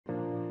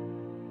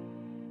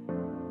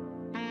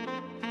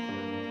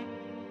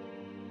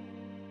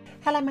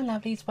Hello my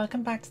lovelies,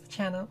 welcome back to the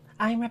channel.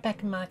 I'm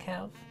Rebecca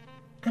Markelv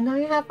and I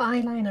have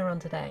eyeliner on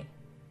today.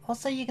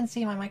 Also you can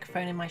see my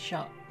microphone in my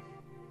shop.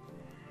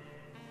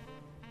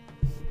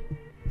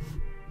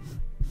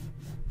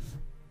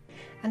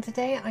 And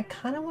today I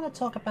kind of want to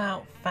talk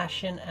about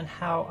fashion and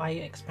how I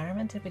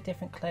experimented with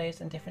different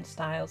clothes and different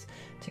styles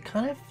to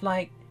kind of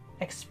like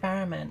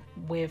experiment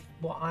with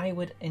what I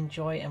would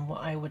enjoy and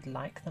what I would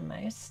like the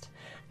most.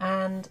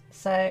 And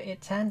so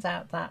it turns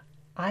out that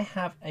I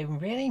have a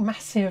really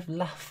massive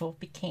love for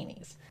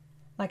bikinis.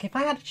 Like if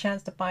I had a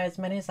chance to buy as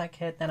many as I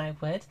could, then I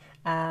would.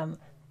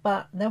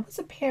 But there was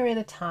a period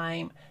of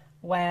time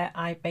where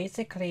I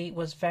basically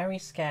was very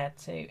scared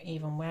to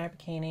even wear a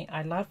bikini.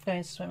 I love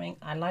going swimming.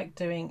 I like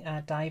doing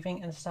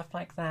diving and stuff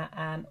like that.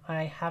 And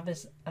I have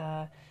this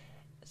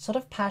sort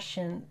of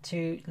passion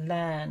to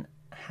learn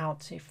how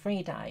to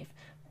free dive.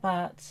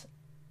 But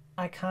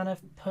I kind of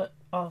put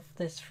off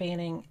this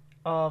feeling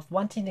of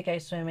wanting to go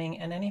swimming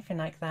and anything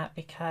like that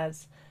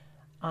because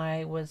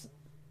I was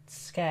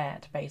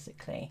scared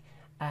basically,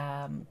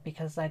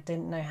 because I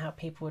didn't know how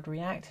people would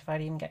react if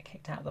I'd even get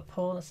kicked out of the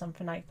pool or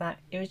something like that.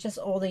 It was just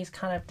all these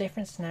kind of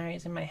different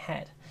scenarios in my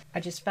head. I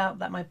just felt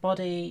that my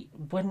body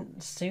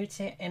wouldn't suit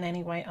it in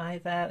any way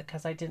either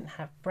because I didn't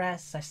have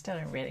breasts. I still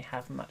don't really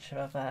have much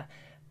of a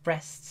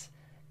breasts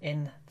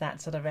in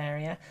that sort of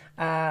area,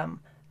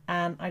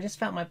 and I just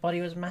felt my body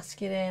was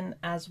masculine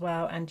as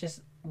well and just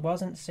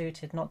wasn't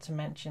suited, not to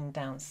mention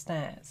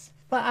downstairs.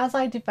 But as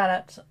I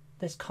developed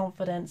this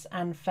confidence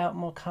and felt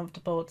more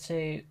comfortable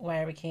to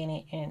wear a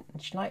bikini in,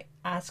 should I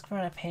ask for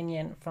an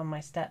opinion from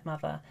my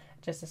stepmother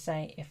just to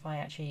say if I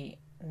actually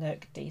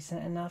look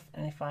decent enough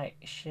and if I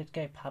should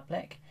go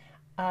public.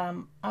 I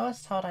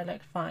was told I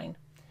looked fine.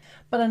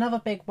 But another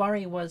big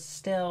worry was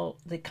still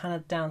the kind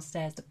of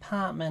downstairs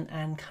department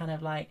and kind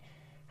of like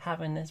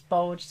having this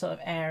bulge sort of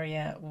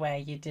area where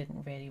you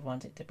didn't really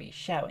want it to be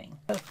showing.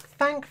 But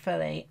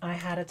thankfully I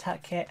had a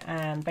tuck kit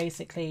and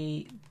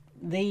basically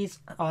these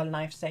are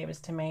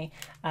lifesavers to me.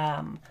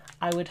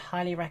 I would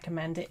highly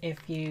recommend it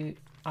if you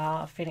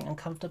are feeling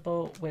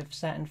uncomfortable with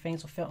certain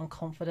things or feel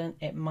unconfident.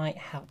 It might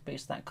help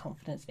boost that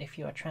confidence if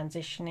you are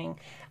transitioning,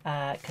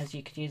 because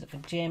you could use it for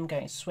gym,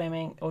 going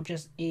swimming, or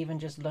just even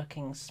just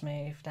looking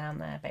smooth down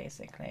there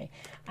basically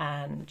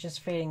and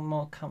just feeling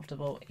more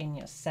comfortable in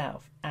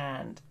yourself.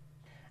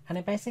 And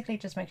it basically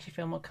just makes you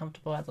feel more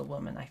comfortable as a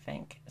woman, I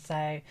think.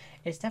 So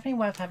it's definitely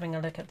worth having a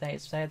look at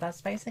those. So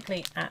that's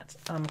basically at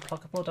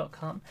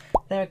unclockable.com.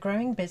 They're a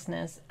growing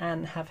business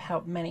and have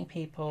helped many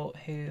people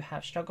who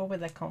have struggled with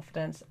their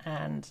confidence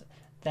and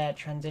their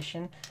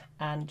transition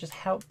and just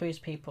help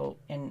boost people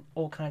in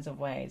all kinds of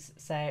ways.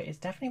 So it's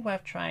definitely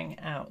worth trying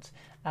out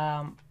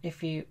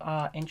if you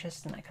are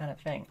interested in that kind of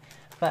thing.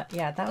 But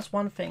yeah, that was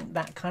one thing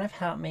that kind of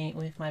helped me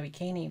with my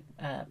bikini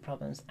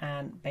problems,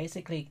 and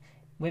basically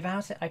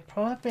without it, I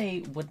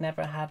probably would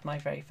never have had my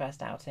very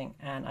first outing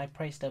and I'd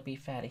probably still be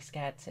fairly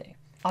scared to.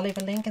 I'll leave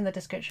a link in the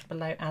description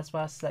below as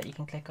well so that you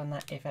can click on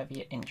that if ever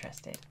you're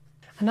interested.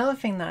 Another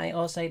thing that I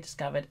also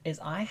discovered is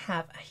I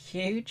have a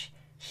huge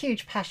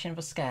passion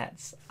for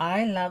skirts.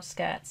 I love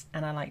skirts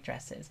and I like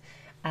dresses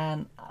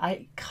and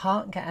I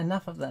can't get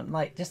enough of them.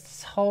 Like just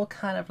this whole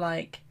kind of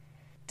like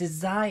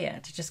desire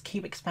to just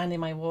keep expanding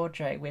my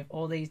wardrobe with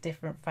all these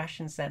different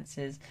fashion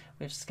senses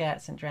with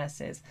skirts and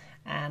dresses.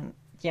 And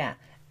yeah,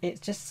 it's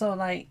just sort of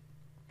like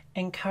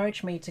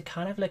encouraged me to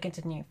kind of look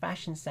into new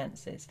fashion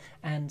senses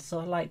and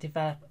sort of like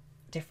develop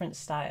different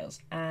styles.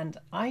 And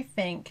I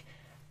think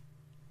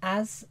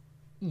as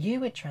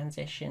you would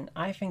transition,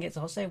 I think it's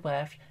also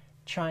worth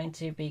trying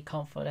to be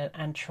confident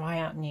and try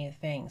out new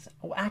things.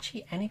 Or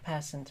actually any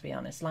person, to be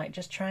honest, like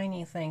just trying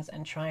new things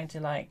and trying to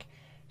like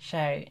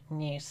show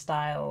new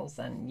styles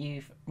and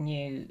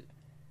new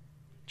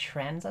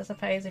trends, I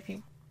suppose, if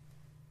you...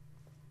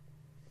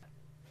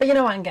 But you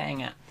know what I'm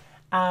getting at.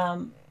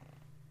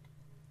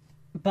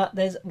 But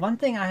there's one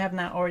thing I have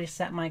now already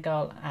set my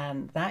goal,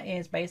 and that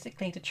is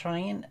basically to try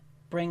and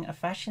bring a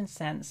fashion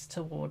sense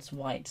towards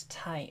white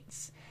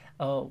tights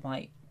or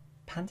white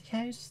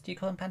pantyhose. Do you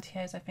call them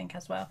pantyhose? I think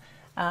as well.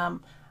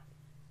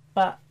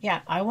 But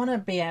yeah, I want to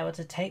be able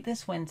to take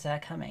this winter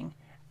coming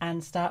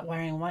and start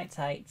wearing white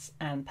tights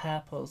and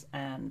purples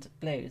and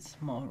blues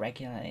more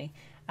regularly,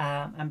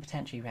 and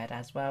potentially red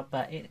as well.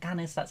 But it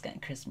kind of starts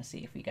getting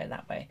Christmassy if we go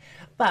that way.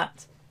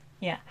 But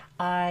yeah,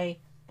 I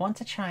want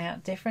to try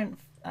out different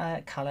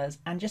colours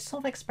and just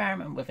sort of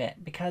experiment with it,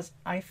 because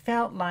I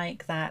felt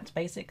like that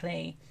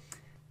basically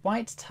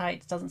white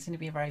tights doesn't seem to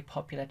be a very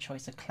popular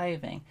choice of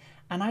clothing,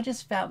 and I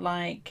just felt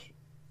like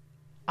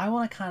I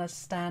want to kind of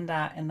stand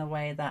out in the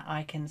way that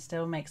I can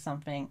still make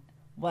something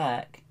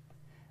work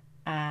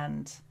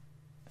and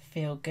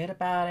feel good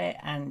about it,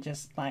 and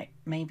just like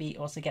maybe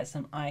also get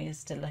some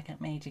eyes to look at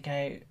me to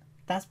go,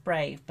 that's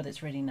brave but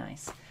it's really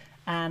nice.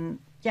 And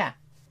yeah,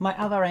 my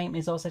other aim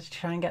is also to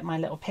try and get my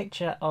little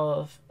picture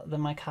of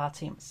my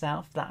cartoon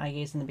itself that I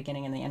use in the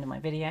beginning and the end of my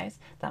videos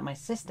that my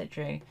sister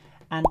drew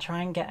and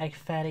try and get a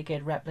fairly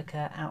good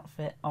replica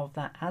outfit of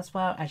that as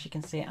well. As you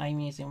can see, I'm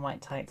using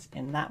white tights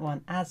in that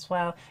one as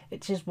well,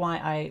 which is why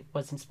I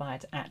was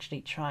inspired to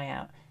actually try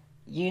out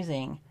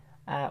using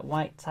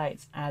white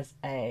tights as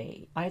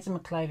a item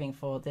of clothing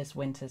for this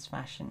winter's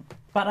fashion.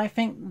 But I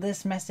think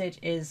this message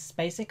is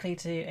basically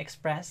to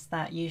express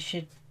that you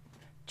should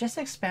just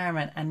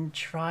experiment and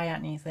try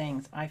out new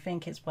things. I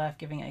think it's worth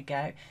giving it a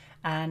go.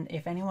 And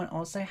if anyone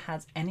also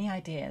has any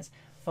ideas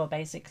for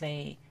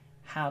basically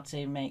how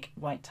to make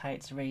white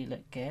tights really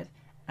look good,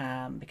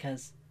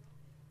 because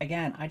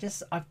again, I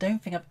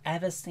don't think I've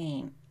ever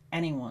seen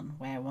anyone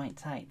wear white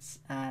tights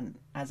and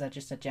as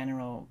just a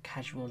general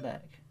casual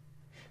look.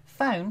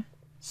 Phone,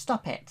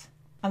 stop it.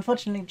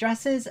 Unfortunately,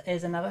 dresses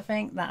is another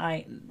thing that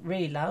I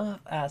really love,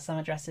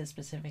 summer dresses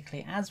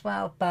specifically as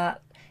well,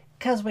 but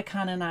because we're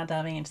kind of now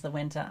diving into the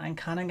winter, I'm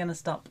kind of going to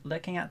stop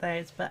looking at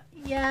those. But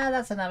yeah,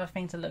 that's another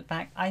thing to look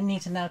back. I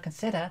need to now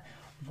consider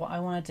what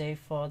I want to do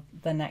for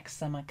the next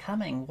summer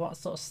coming, what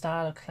sort of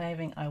style of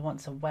clothing I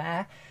want to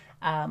wear.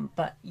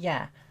 But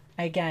yeah,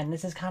 again,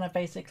 this is kind of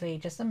basically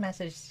just a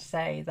message to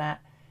say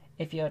that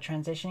if you're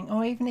transitioning,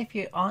 or even if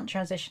you aren't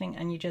transitioning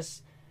and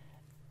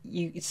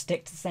you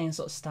stick to the same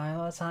sort of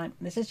style all the time,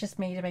 this is just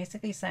me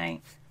basically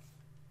saying,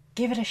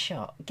 give it a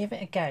shot, give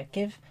it a go,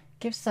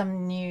 give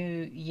some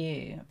new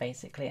you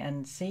basically,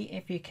 and see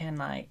if you can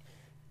like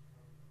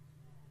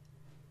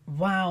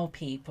wow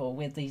people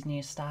with these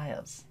new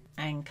styles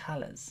and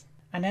colors.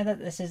 I know that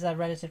this is a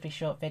relatively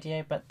short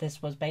video, but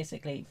this was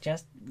basically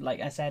just,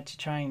 like I said, to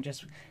try and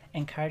just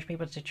encourage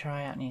people to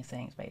try out new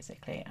things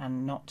basically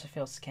and not to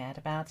feel scared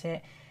about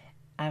it.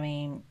 I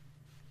mean,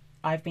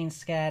 I've been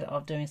scared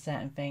of doing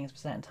certain things for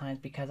certain times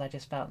because I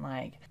just felt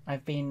like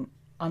I've been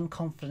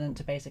unconfident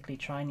to basically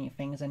try new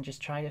things and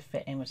just try to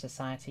fit in with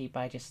society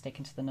by just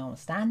sticking to the normal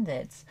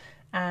standards.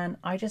 And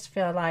I just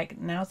feel like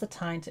now's the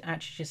time to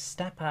actually just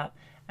step up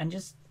and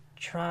just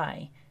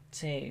try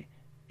to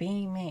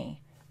be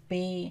me,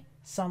 be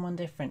someone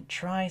different,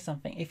 try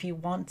something. If you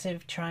want to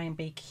try and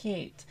be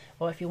cute,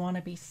 or if you want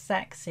to be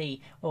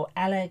sexy or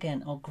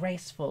elegant or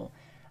graceful,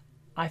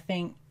 I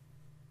think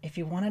if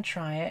you want to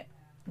try it,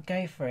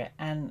 go for it,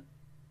 and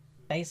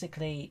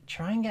basically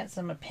try and get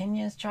some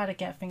opinions, try to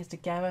get things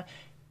together.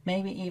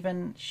 Maybe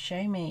even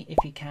show me if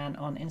you can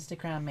on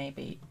Instagram,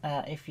 maybe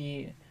if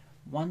you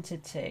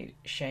wanted to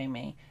show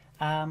me.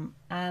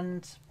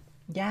 And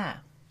yeah,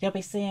 you'll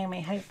be seeing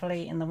me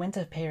hopefully in the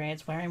winter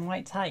periods wearing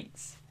white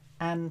tights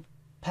and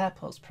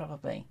purples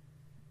probably,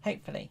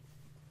 hopefully,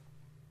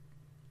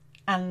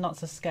 and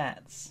lots of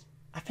skirts.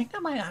 I think I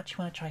might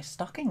actually want to try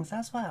stockings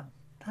as well.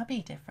 That'd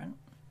be different.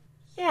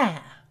 Yeah,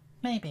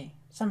 maybe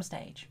some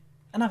stage,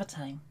 another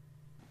time.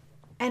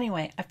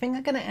 Anyway, I think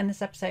I'm going to end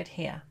this episode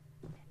here.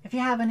 If you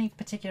have any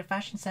particular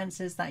fashion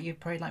senses that you'd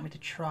probably like me to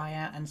try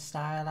out and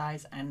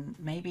stylize and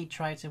maybe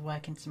try to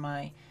work into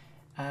my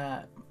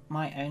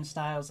my own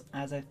styles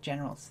as a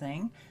general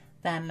thing,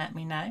 then let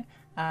me know.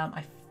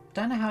 I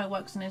don't know how it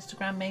works on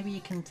Instagram. Maybe you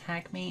can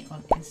tag me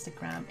on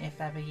Instagram if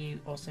ever you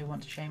also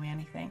want to show me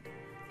anything.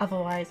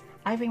 Otherwise,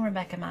 I've been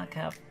Rebecca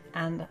Markelv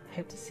and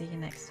hope to see you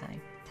next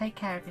time. Take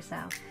care of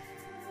yourself.